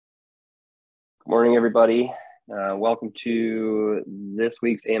Good morning, everybody. Welcome to this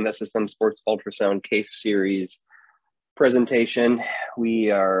week's AMSSM Sports Ultrasound Case Series presentation. We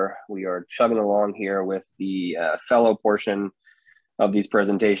are chugging along here with the fellow portion of these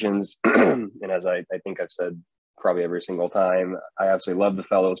presentations. And as I think I've said probably every single time, I absolutely love the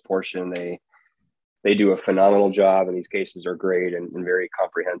fellows portion. They do a phenomenal job, and these cases are great and very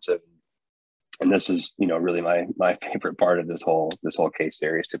comprehensive. And this is, really my favorite part of this whole case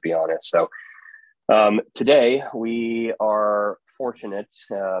series, to be honest. So today we are fortunate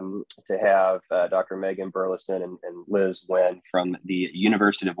to have Dr. Nguyen Burleson and Liz Nguyen from the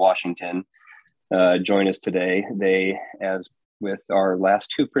University of Washington join us today. They, as with our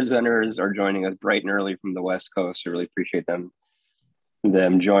last two presenters, are joining us bright and early from the West Coast. I really appreciate them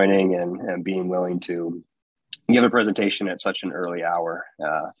joining and being willing to give a presentation at such an early hour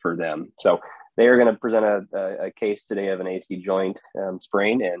for them. So they are going to present a case today of an AC joint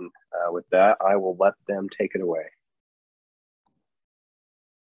sprain, and with that, I will let them take it away.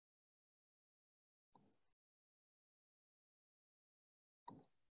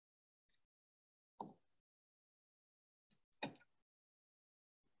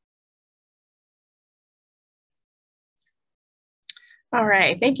 All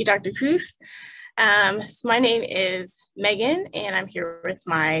right, thank you, Dr. Cruz. So my name is Megan, and I'm here with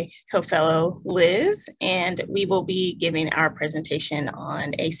my co-fellow Liz, and we will be giving our presentation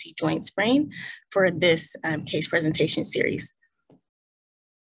on AC joint sprain for this case presentation series.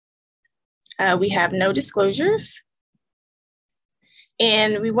 We have no disclosures,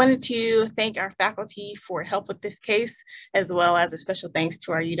 and we wanted to thank our faculty for help with this case, as well as a special thanks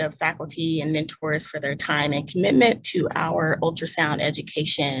to our UW faculty and mentors for their time and commitment to our ultrasound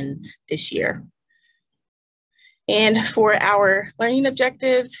education this year. And for our learning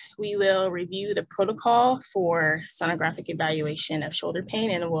objectives, we will review the protocol for sonographic evaluation of shoulder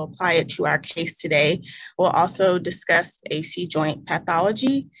pain, and we'll apply it to our case today. We'll also discuss AC joint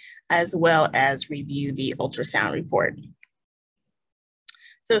pathology, as well as review the ultrasound report.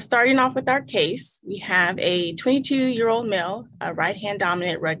 So starting off with our case, we have a 22-year-old male, a right-hand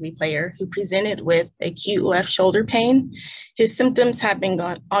dominant rugby player who presented with acute left shoulder pain. His symptoms have been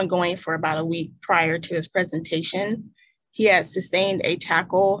ongoing for about a week prior to his presentation. He had sustained a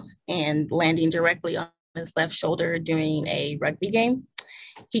tackle and landing directly on his left shoulder during a rugby game.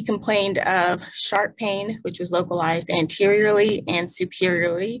 He complained of sharp pain, which was localized anteriorly and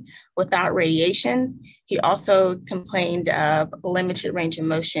superiorly without radiation. He also complained of limited range of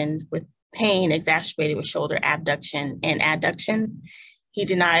motion with pain exacerbated with shoulder abduction and adduction. He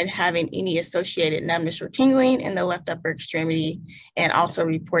denied having any associated numbness or tingling in the left upper extremity, and also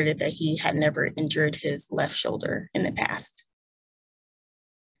reported that he had never injured his left shoulder in the past.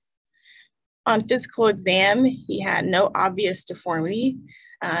 On physical exam, he had no obvious deformity,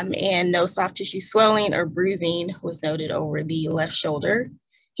 and no soft tissue swelling or bruising was noted over the left shoulder.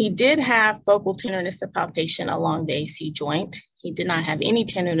 He did have focal tenderness to palpation along the AC joint. He did not have any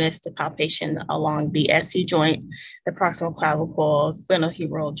tenderness to palpation along the SC joint, the proximal clavicle,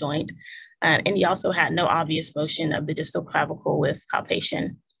 glenohumeral joint, and he also had no obvious motion of the distal clavicle with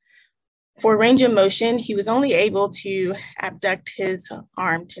palpation. For range of motion, he was only able to abduct his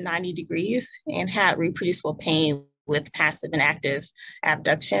arm to 90 degrees and had reproducible pain with passive and active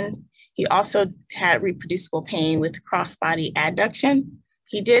abduction. He also had reproducible pain with cross-body adduction.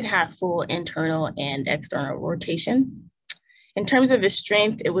 He did have full internal and external rotation. In terms of his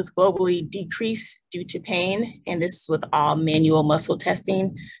strength, it was globally decreased due to pain, and this was with all manual muscle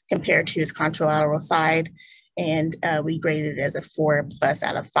testing compared to his contralateral side, and we graded it as a 4+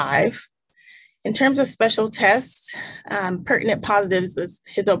 out of 5. In terms of special tests, pertinent positives was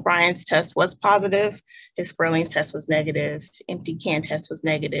his O'Brien's test was positive, his Sprain's test was negative, empty can test was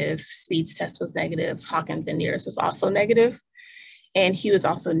negative, Speed's test was negative, Hawkins and Nearest was also negative, and he was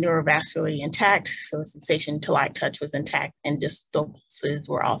also neurovascularly intact, so his sensation to light touch was intact, and distal pulses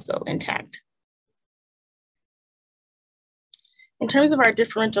were also intact. In terms of our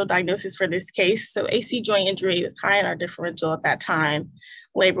differential diagnosis for this case, so AC joint injury was high in our differential at that time.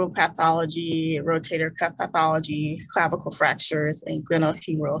 Labral pathology, rotator cuff pathology, clavicle fractures, and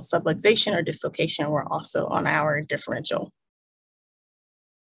glenohumeral subluxation or dislocation were also on our differential.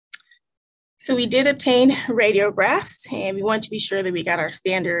 So we did obtain radiographs, and we wanted to be sure that we got our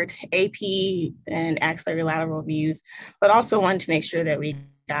standard AP and axillary lateral views, but also wanted to make sure that we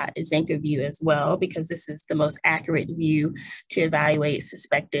got a Zenka view as well, because this is the most accurate view to evaluate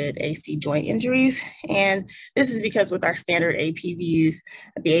suspected AC joint injuries. And this is because with our standard AP views,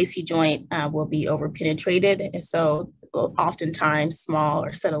 the AC joint will be overpenetrated. And so oftentimes small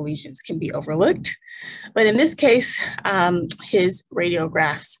or subtle lesions can be overlooked. But in this case, his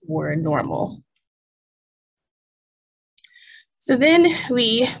radiographs were normal. So then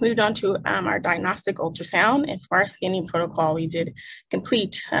we moved on to our diagnostic ultrasound, and for our scanning protocol, we did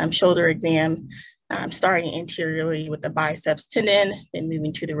complete shoulder exam, starting anteriorly with the biceps tendon, then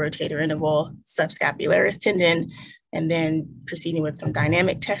moving to the rotator interval subscapularis tendon, and then proceeding with some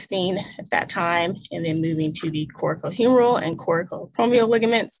dynamic testing at that time, and then moving to the coracohumeral and coracoacromial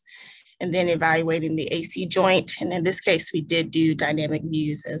ligaments, and then evaluating the AC joint. And in this case, we did do dynamic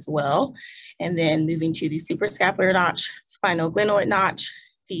views as well. And then moving to the suprascapular notch, spinal glenoid notch,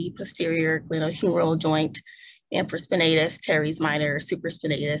 the posterior glenohumeral joint, infraspinatus, teres minor,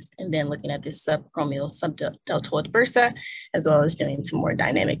 supraspinatus, and then looking at the subacromial subdeltoid bursa, as well as doing some more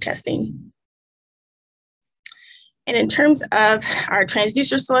dynamic testing. And in terms of our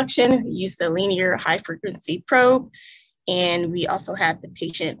transducer selection, we used a linear high frequency probe. And we also had the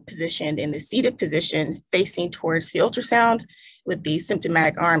patient positioned in the seated position facing towards the ultrasound with the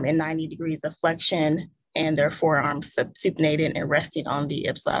symptomatic arm in 90 degrees of flexion and their forearms supinated and resting on the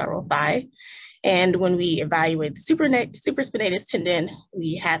ipsilateral thigh. And when we evaluate the supraspinatus tendon,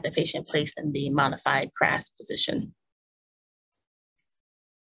 we had the patient placed in the modified CRAS position.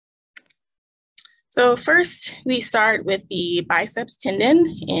 So first, we start with the biceps tendon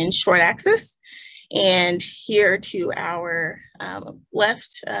in short axis. And here to our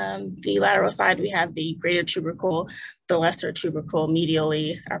left, the lateral side, we have the greater tubercle, the lesser tubercle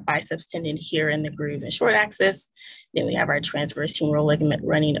medially, our biceps tendon here in the groove and short axis. Then we have our transverse humeral ligament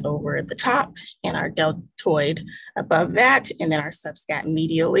running over the top and our deltoid above that, and then our subscap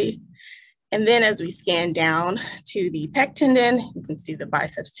medially. And then as we scan down to the pec tendon, you can see the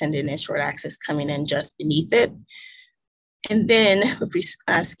biceps tendon and short axis coming in just beneath it. And then if we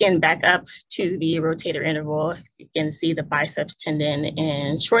scan back up to the rotator interval, you can see the biceps tendon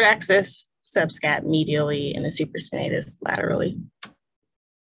in short axis, subscap medially, and the supraspinatus laterally.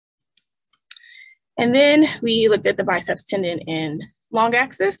 And then we looked at the biceps tendon in long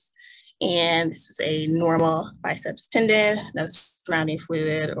axis, and this was a normal biceps tendon, no surrounding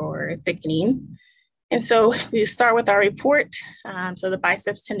fluid or thickening. And so we start with our report. So the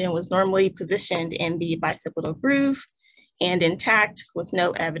biceps tendon was normally positioned in the bicipital groove and intact with no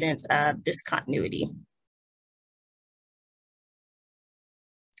evidence of discontinuity.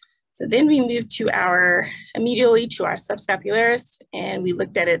 So then we moved immediately to our subscapularis, and we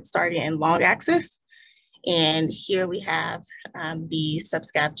looked at it starting in long axis. And here we have the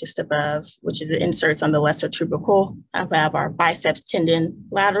subscap just above, which is the inserts on the lesser tubercle. We have our biceps tendon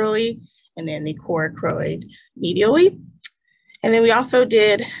laterally, and then the coracoid medially. And then we also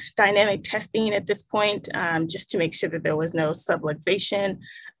did dynamic testing at this point, just to make sure that there was no subluxation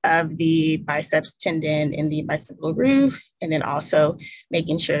of the biceps tendon in the bicipital groove, and then also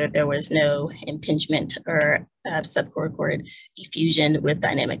making sure that there was no impingement or subcoracoid effusion with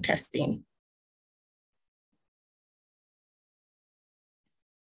dynamic testing.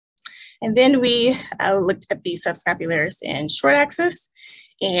 And then we looked at the subscapularis in short axis.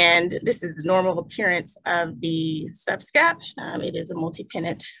 And this is the normal appearance of the subscap. It is a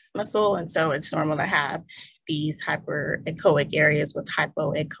multi-pennant muscle, and so it's normal to have these hyperechoic areas with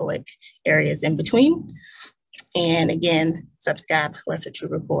hypoechoic areas in between. And again, subscap, lesser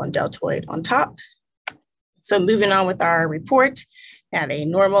tubercle, and deltoid on top. So moving on with our report, we have a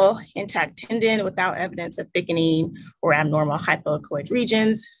normal intact tendon without evidence of thickening or abnormal hypoechoic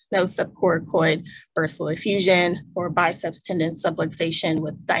regions, no subcoracoid bursal effusion or biceps tendon subluxation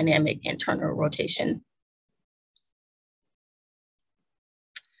with dynamic internal rotation.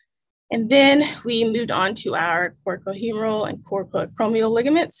 And then we moved on to our coracohumeral and coracoacromial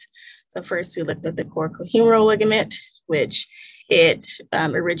ligaments. So first we looked at the coracohumeral ligament, which it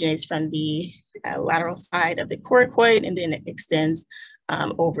originates from the lateral side of the coracoid, and then it extends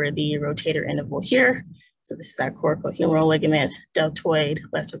over the rotator interval here. So this is our coracohumeral ligament, deltoid,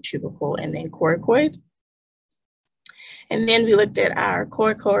 lesser tubercle, and then coracoid. And then we looked at our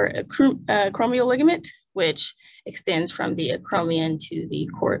coracoacromial ligament, which extends from the acromion to the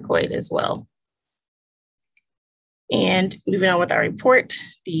coracoid as well. And moving on with our report,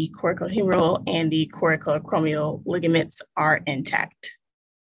 the coracohumeral and the coracoacromial ligaments are intact.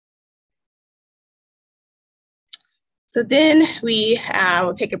 So then we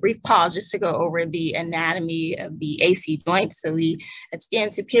will take a brief pause just to go over the anatomy of the AC joint. So we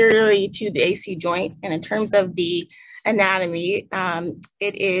scanned superiorly to the AC joint, and in terms of the anatomy,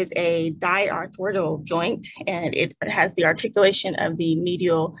 it is a diarthroidal joint, and it has the articulation of the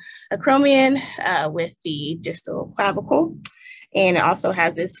medial acromion with the distal clavicle. And it also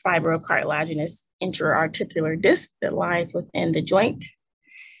has this fibrocartilaginous intra-articular disc that lies within the joint.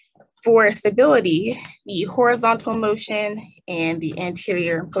 For stability, the horizontal motion and the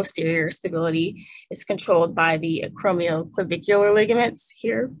anterior and posterior stability is controlled by the acromioclavicular ligaments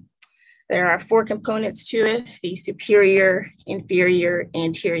here. There are 4 components to it: the superior, inferior,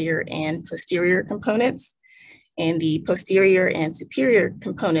 anterior, and posterior components. And the posterior and superior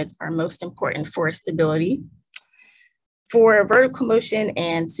components are most important for stability. For vertical motion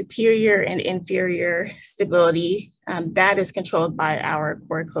and superior and inferior stability, that is controlled by our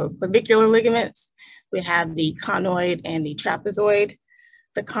corticoclavicular ligaments. We have the conoid and the trapezoid.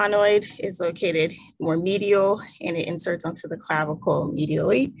 The conoid is located more medial and it inserts onto the clavicle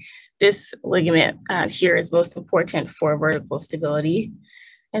medially. This ligament here is most important for vertical stability.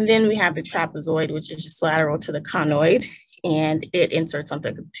 And then we have the trapezoid, which is just lateral to the conoid, and it inserts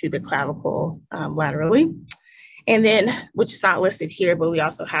onto the clavicle laterally. And then, which is not listed here, but we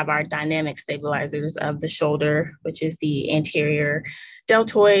also have our dynamic stabilizers of the shoulder, which is the anterior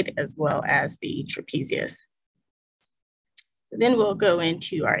deltoid as well as the trapezius. So then we'll go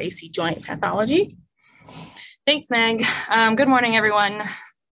into our AC joint pathology. Thanks, Meg. Good morning, everyone.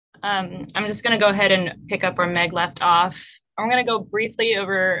 I'm just going to go ahead and pick up where Meg left off. I'm going to go briefly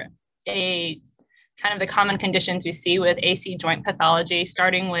over kind of the common conditions we see with AC joint pathology,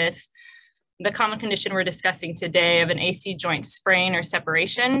 starting with the common condition we're discussing today of an AC joint sprain or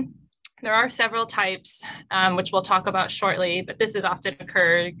separation. There are several types, which we'll talk about shortly, but this has often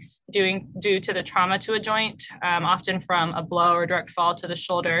occurred due to the trauma to a joint, often from a blow or direct fall to the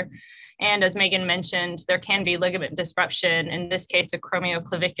shoulder. And as Megan mentioned, there can be ligament disruption, in this case,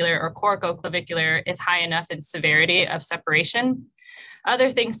 acromioclavicular or corticoclavicular, if high enough in severity of separation.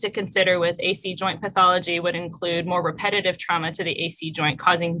 Other things to consider with AC joint pathology would include more repetitive trauma to the AC joint,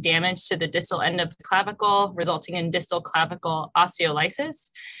 causing damage to the distal end of the clavicle, resulting in distal clavicle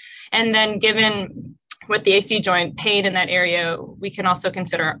osteolysis. And then given with the AC joint pain in that area, we can also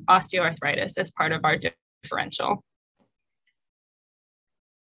consider osteoarthritis as part of our differential.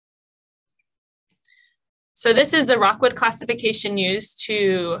 So this is the Rockwood classification used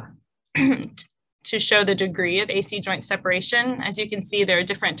to show the degree of AC joint separation. As you can see, there are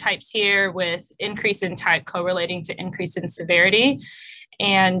different types here with increase in type correlating to increase in severity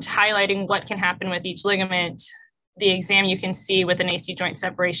and highlighting what can happen with each ligament. The exam you can see with an AC joint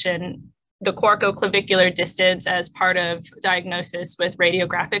separation, the corticoclavicular distance as part of diagnosis with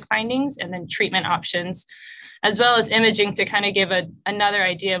radiographic findings, and then treatment options, as well as imaging to kind of give another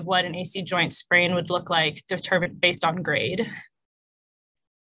idea of what an AC joint sprain would look like, determined based on grade.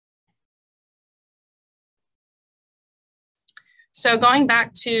 So going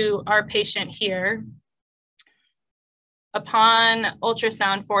back to our patient here, upon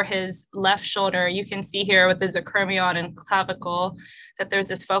ultrasound for his left shoulder, you can see here with his acromion and clavicle that there's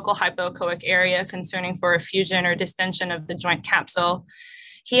this focal hypoechoic area concerning for a fusion or distension of the joint capsule.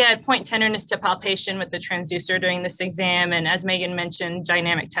 He had point tenderness to palpation with the transducer during this exam, and as Megan mentioned,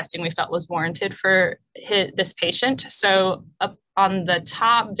 dynamic testing we felt was warranted for this patient. So up on the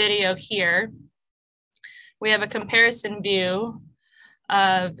top video here, we have a comparison view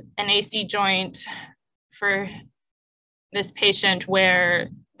of an AC joint for this patient where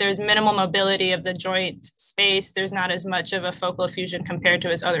there's minimal mobility of the joint space. There's not as much of a focal effusion compared to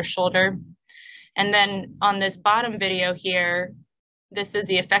his other shoulder. And then on this bottom video here, this is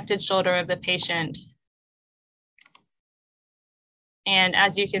the affected shoulder of the patient. And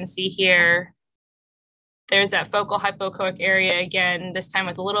as you can see here, there's that focal hypoechoic area again, this time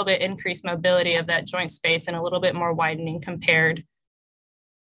with a little bit increased mobility of that joint space and a little bit more widening compared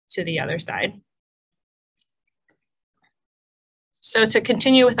to the other side. So to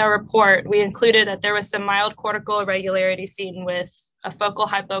continue with our report, we included that there was some mild cortical irregularity seen with a focal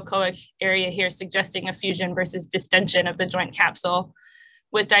hypoechoic area here suggesting a fusion versus distension of the joint capsule,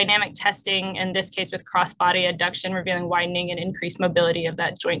 with dynamic testing, in this case with cross-body adduction, revealing widening and increased mobility of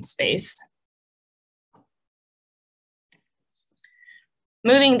that joint space.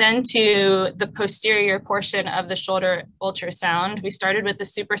 Moving then to the posterior portion of the shoulder ultrasound, we started with the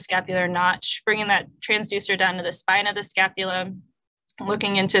suprascapular notch, bringing that transducer down to the spine of the scapula,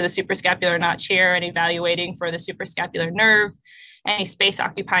 looking into the suprascapular notch here and evaluating for the suprascapular nerve, any space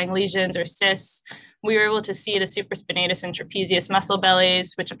occupying lesions or cysts. We were able to see the supraspinatus and trapezius muscle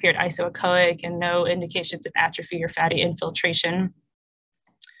bellies, which appeared isoechoic and no indications of atrophy or fatty infiltration.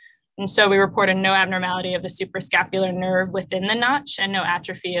 And so we reported no abnormality of the suprascapular nerve within the notch and no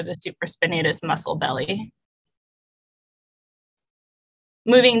atrophy of the supraspinatus muscle belly.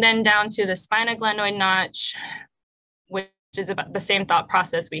 Moving then down to the spinoglenoid notch, which is about the same thought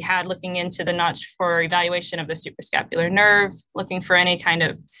process we had, looking into the notch for evaluation of the suprascapular nerve, looking for any kind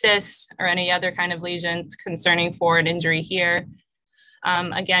of cysts or any other kind of lesions concerning for an injury here.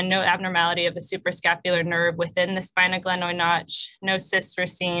 Again, no abnormality of the suprascapular nerve within the spinoglenoid notch, no cysts were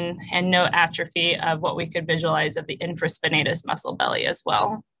seen, and no atrophy of what we could visualize of the infraspinatus muscle belly as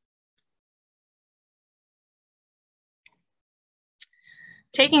well.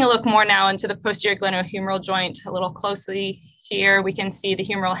 Taking a look more now into the posterior glenohumeral joint a little closely here, we can see the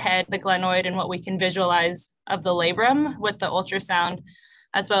humeral head, the glenoid, and what we can visualize of the labrum with the ultrasound,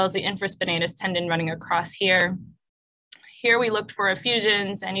 as well as the infraspinatus tendon running across here. Here we looked for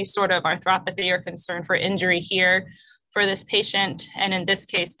effusions, any sort of arthropathy or concern for injury here for this patient. And in this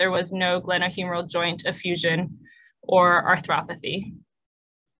case, there was no glenohumeral joint effusion or arthropathy.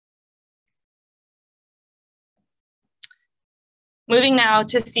 Moving now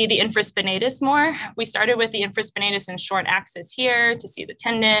to see the infraspinatus more, we started with the infraspinatus in short axis here to see the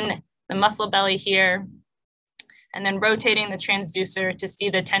tendon, the muscle belly here, and then rotating the transducer to see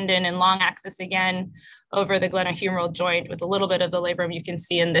the tendon in long axis again over the glenohumeral joint with a little bit of the labrum you can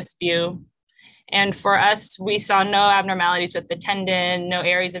see in this view. And for us, we saw no abnormalities with the tendon, no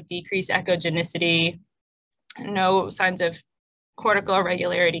areas of decreased echogenicity, no signs of cortical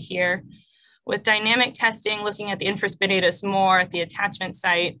irregularity here. With dynamic testing, looking at the infraspinatus more at the attachment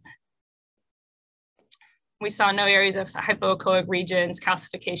site, we saw no areas of hypoechoic regions,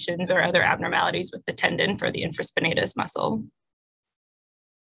 calcifications, or other abnormalities with the tendon for the infraspinatus muscle.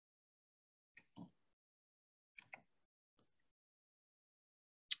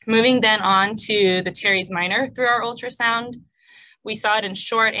 Moving then on to the teres minor through our ultrasound. We saw it in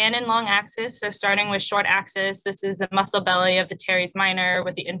short and in long axis. So starting with short axis, this is the muscle belly of the teres minor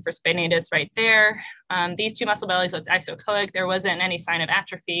with the infraspinatus right there. These two muscle bellies looked isoechoic. There wasn't any sign of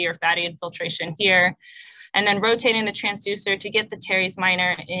atrophy or fatty infiltration here. And then rotating the transducer to get the teres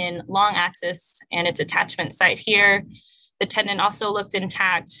minor in long axis and its attachment site here. The tendon also looked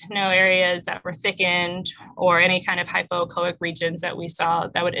intact, no areas that were thickened or any kind of hypoechoic regions that we saw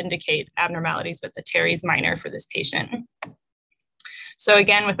that would indicate abnormalities with the teres minor for this patient. So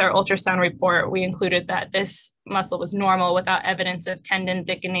again, with our ultrasound report, we included that this muscle was normal without evidence of tendon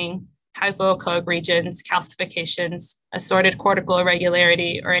thickening, hypoechoic regions, calcifications, assorted cortical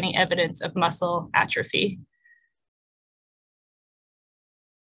irregularity, or any evidence of muscle atrophy.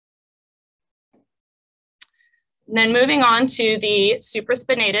 And then moving on to the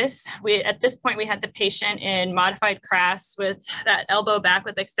supraspinatus, at this point we had the patient in modified CRAS with that elbow back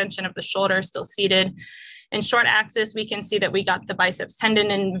with extension of the shoulder still seated. In short axis, we can see that we got the biceps tendon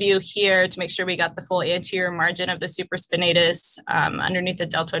in view here to make sure we got the full anterior margin of the supraspinatus underneath the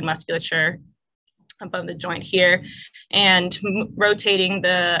deltoid musculature above the joint here, and rotating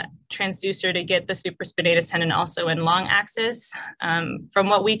the transducer to get the supraspinatus tendon also in long axis. From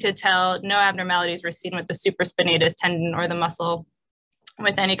what we could tell, no abnormalities were seen with the supraspinatus tendon or the muscle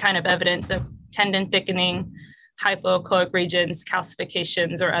with any kind of evidence of tendon thickening, hypoechoic regions,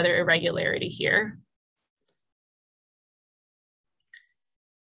 calcifications, or other irregularity here.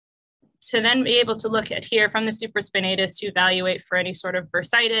 To then be able to look at here from the supraspinatus to evaluate for any sort of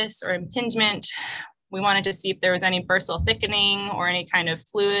bursitis or impingement, we wanted to see if there was any bursal thickening or any kind of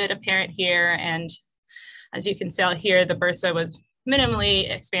fluid apparent here. And as you can see here, the bursa was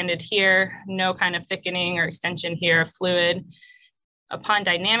minimally expanded here, no kind of thickening or extension here of fluid. Upon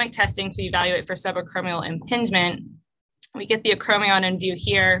dynamic testing to evaluate for subacromial impingement, we get the acromion in view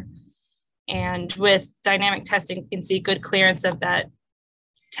here. And with dynamic testing, you can see good clearance of that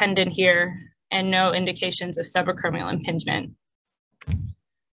tendon here and no indications of subacromial impingement.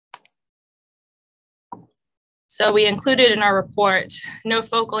 So we included in our report no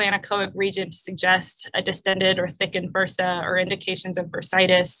focal anechoic region to suggest a distended or thickened bursa or indications of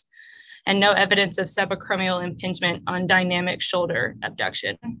bursitis, and no evidence of subacromial impingement on dynamic shoulder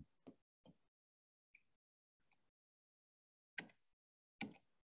abduction.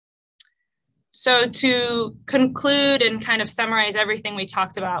 So to conclude and kind of summarize everything we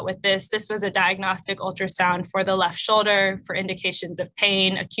talked about with this was a diagnostic ultrasound for the left shoulder for indications of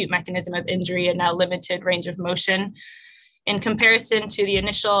pain, acute mechanism of injury, and now limited range of motion. In comparison to the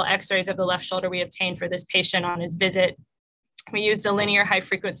initial x-rays of the left shoulder we obtained for this patient on his visit, we used a linear high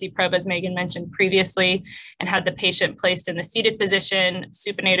frequency probe, as Megan mentioned previously, and had the patient placed in the seated position,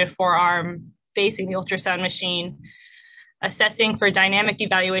 supinated forearm, facing the ultrasound machine, assessing for dynamic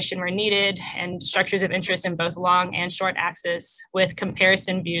evaluation where needed, and structures of interest in both long and short axis with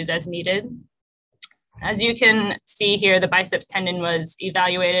comparison views as needed. As you can see here, the biceps tendon was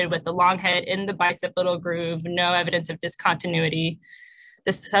evaluated with the long head in the bicipital groove, no evidence of discontinuity.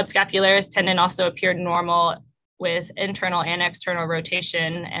 The subscapularis tendon also appeared normal with internal and external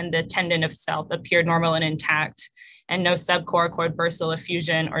rotation, and the tendon itself appeared normal and intact, and no subcoracoid bursal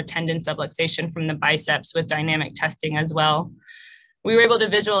effusion or tendon subluxation from the biceps with dynamic testing as well. We were able to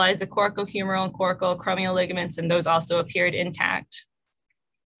visualize the coracohumeral and coracoacromial ligaments, and those also appeared intact.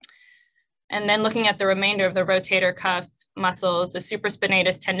 And then looking at the remainder of the rotator cuff muscles, the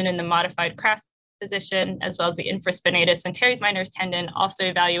supraspinatus tendon in the modified Kraft position, as well as the infraspinatus and teres minor's tendon, also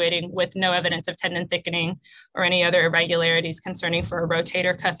evaluating with no evidence of tendon thickening or any other irregularities concerning for a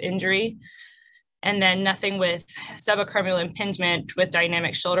rotator cuff injury. And then nothing with subacromial impingement with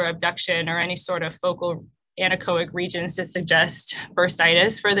dynamic shoulder abduction or any sort of focal anechoic regions to suggest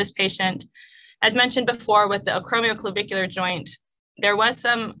bursitis for this patient. As mentioned before, with the acromioclavicular joint, there was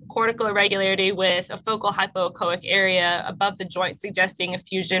some cortical irregularity with a focal hypoechoic area above the joint, suggesting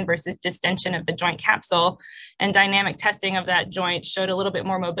effusion versus distension of the joint capsule. And dynamic testing of that joint showed a little bit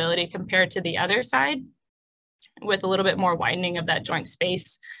more mobility compared to the other side, with a little bit more widening of that joint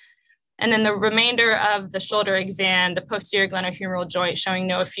space. And then the remainder of the shoulder exam, the posterior glenohumeral joint showing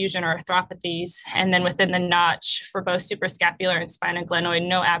no effusion or arthropathies. And then within the notch for both suprascapular and spinoglenoid,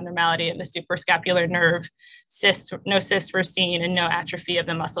 no abnormality of the suprascapular nerve, no cysts were seen, and no atrophy of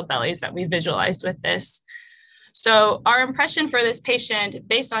the muscle bellies that we visualized with this. So our impression for this patient,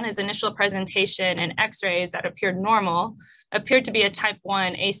 based on his initial presentation and x-rays that appeared normal, appeared to be a type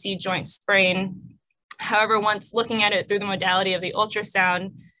 1 AC joint sprain. However, once looking at it through the modality of the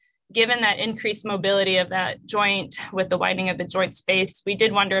ultrasound, given that increased mobility of that joint with the widening of the joint space, we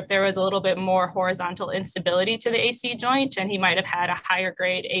did wonder if there was a little bit more horizontal instability to the AC joint, and he might have had a higher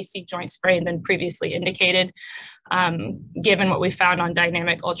grade AC joint sprain than previously indicated, given what we found on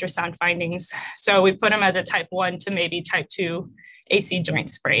dynamic ultrasound findings. So we put him as a type 1 to maybe type 2 AC joint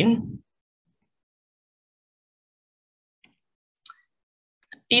sprain.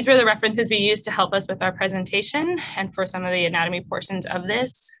 These were the references we used to help us with our presentation and for some of the anatomy portions of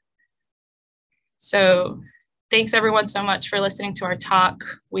this. So thanks everyone so much for listening to our talk.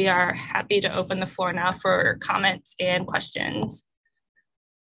 We are happy to open the floor now for comments and questions.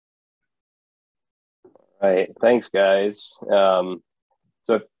 All right, thanks guys.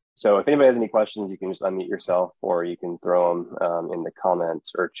 So if anybody has any questions, you can just unmute yourself or you can throw them in the comment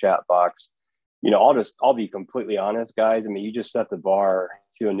or chat box. You know, I'll be completely honest, guys. I mean, you just set the bar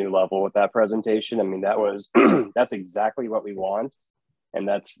to a new level with that presentation. I mean, that was, that's exactly what we want. And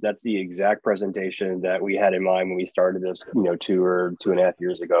that's the exact presentation that we had in mind when we started this, you know, 2 or 2.5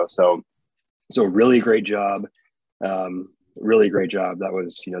 years ago. So really great job. Really great job. That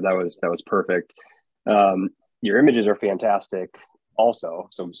was, you know, that was perfect. Your images are fantastic also.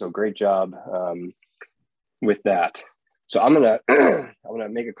 So great job with that. So I'm gonna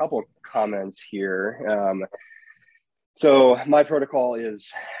make a couple of comments here. So my protocol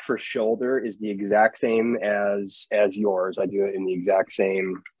is for shoulder is the exact same as yours. I do it in the exact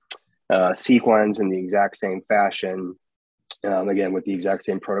same sequence, in the exact same fashion, again, with the exact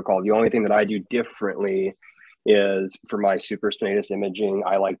same protocol. The only thing that I do differently is for my supraspinatus imaging,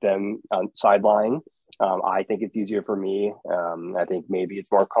 I like them on sideline. I think it's easier for me. I think maybe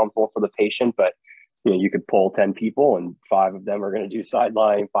it's more comfortable for the patient, but you know, you could pull 10 people and 5 of them are going to do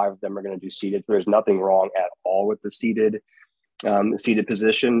sideline, 5 of them are going to do seated. So there's nothing wrong at all with the seated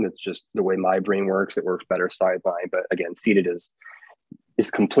position. It's just the way my brain works. It works better sideline, but again, seated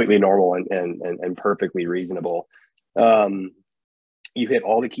is completely normal and perfectly reasonable. You hit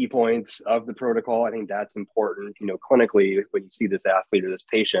all the key points of the protocol. I think that's important. You know, clinically, when you see this athlete or this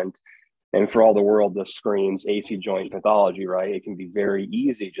patient, and for all the world, this screams AC joint pathology, right? It can be very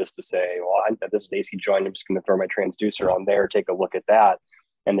easy just to say, well, this is AC joint. I'm just going to throw my transducer on there, take a look at that,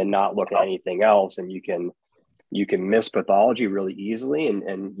 and then not look at anything else. And you can miss pathology really easily.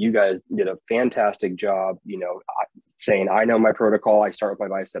 And you guys did a fantastic job, you know, saying, I know my protocol. I start with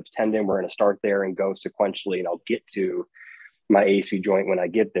my biceps tendon. We're going to start there and go sequentially, and I'll get to my AC joint when I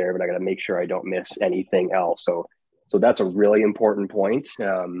get there, but I got to make sure I don't miss anything else. So that's a really important point.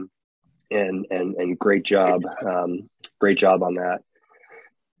 And great job. Great job on that.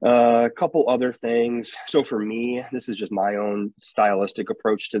 A couple other things. So for me, this is just my own stylistic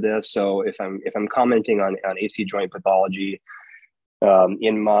approach to this. So if I'm commenting on AC joint pathology,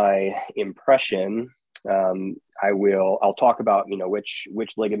 in my impression, I'll talk about, you know, which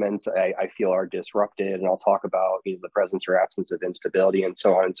ligaments I feel are disrupted, and I'll talk about, you know, the presence or absence of instability and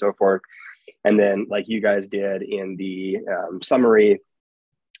so on and so forth. And then, like you guys did in the summary,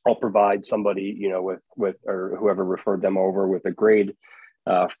 I'll provide somebody, you know, with or whoever referred them over with a grade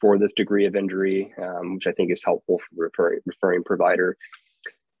for this degree of injury, which I think is helpful for referring provider.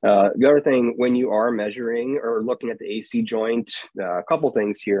 The other thing, when you are measuring or looking at the AC joint, a couple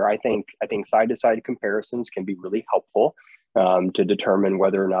things here. I think side-to-side comparisons can be really helpful to determine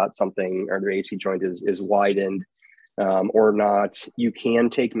whether or not something or the AC joint is widened or not. You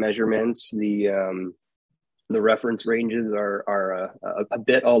can take measurements. the reference ranges are a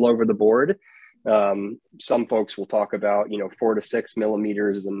bit all over the board. Some folks will talk about, 4 to 6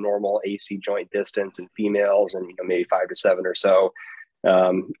 millimeters is a normal AC joint distance in females, and maybe 5 to 7 or so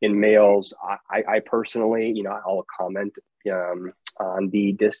in males. I personally, I'll comment on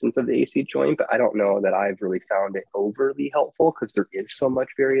the distance of the AC joint, but I don't know that I've really found it overly helpful because there is so much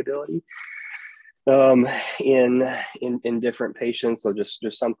variability in different patients. So just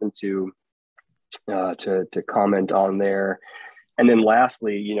something to comment on there. And then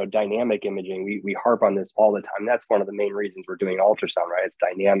lastly, dynamic imaging, we harp on this all the time. That's one of the main reasons we're doing ultrasound, right? It's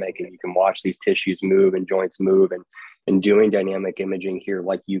dynamic, and you can watch these tissues move and joints move, and doing dynamic imaging here,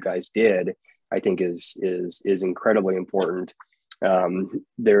 like you guys did, I think is incredibly important.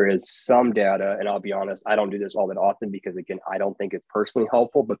 There is some data, and I'll be honest, I don't do this all that often because, again, I don't think it's personally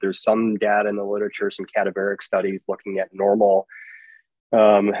helpful, but there's some data in the literature, some cadaveric studies looking at normal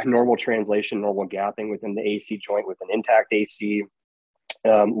translation, normal gapping within the AC joint with an intact AC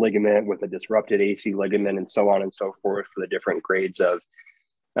ligament, with a disrupted AC ligament, and so on and so forth for the different grades of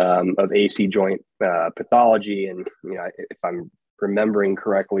AC joint pathology. And if I'm remembering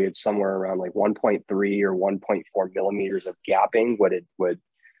correctly, it's somewhere around like 1.3 or 1.4 millimeters of gapping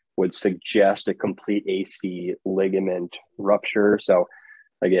would suggest a complete AC ligament rupture. So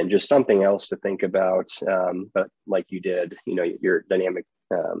again, just something else to think about. But like you did, your dynamic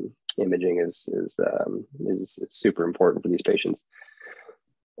imaging is super important for these patients.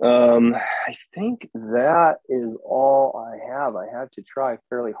 I think that is all I have. I had to try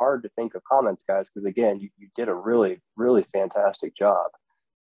fairly hard to think of comments, guys, because again, you did a really, really fantastic job.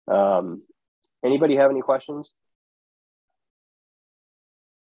 Anybody have any questions?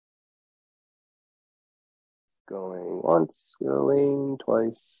 Going once, going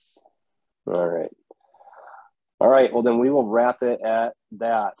twice. All right. Well, then we will wrap it at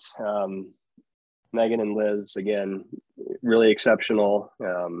that. Megan and Liz, again, really exceptional.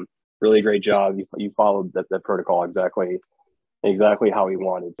 Really great job. You followed the protocol exactly how we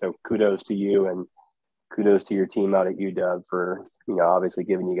wanted. So kudos to you, and kudos to your team out at UW for obviously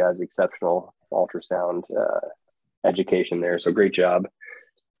giving you guys exceptional ultrasound education there. So great job.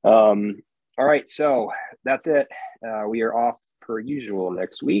 All right, so that's it. We are off per usual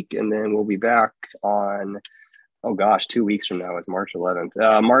next week, and then we'll be back on, 2 weeks from now is March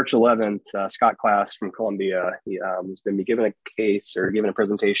 11th. March 11th, Scott Class from Columbia, he's going to be giving a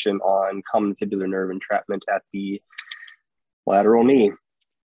presentation on common fibular nerve entrapment at the lateral knee.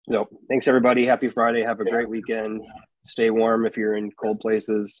 So thanks, everybody. Happy Friday. Have a great weekend. Stay warm if you're in cold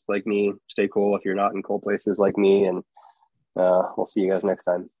places like me. Stay cool if you're not in cold places like me, and we'll see you guys next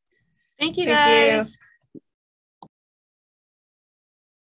time. Thank you, guys.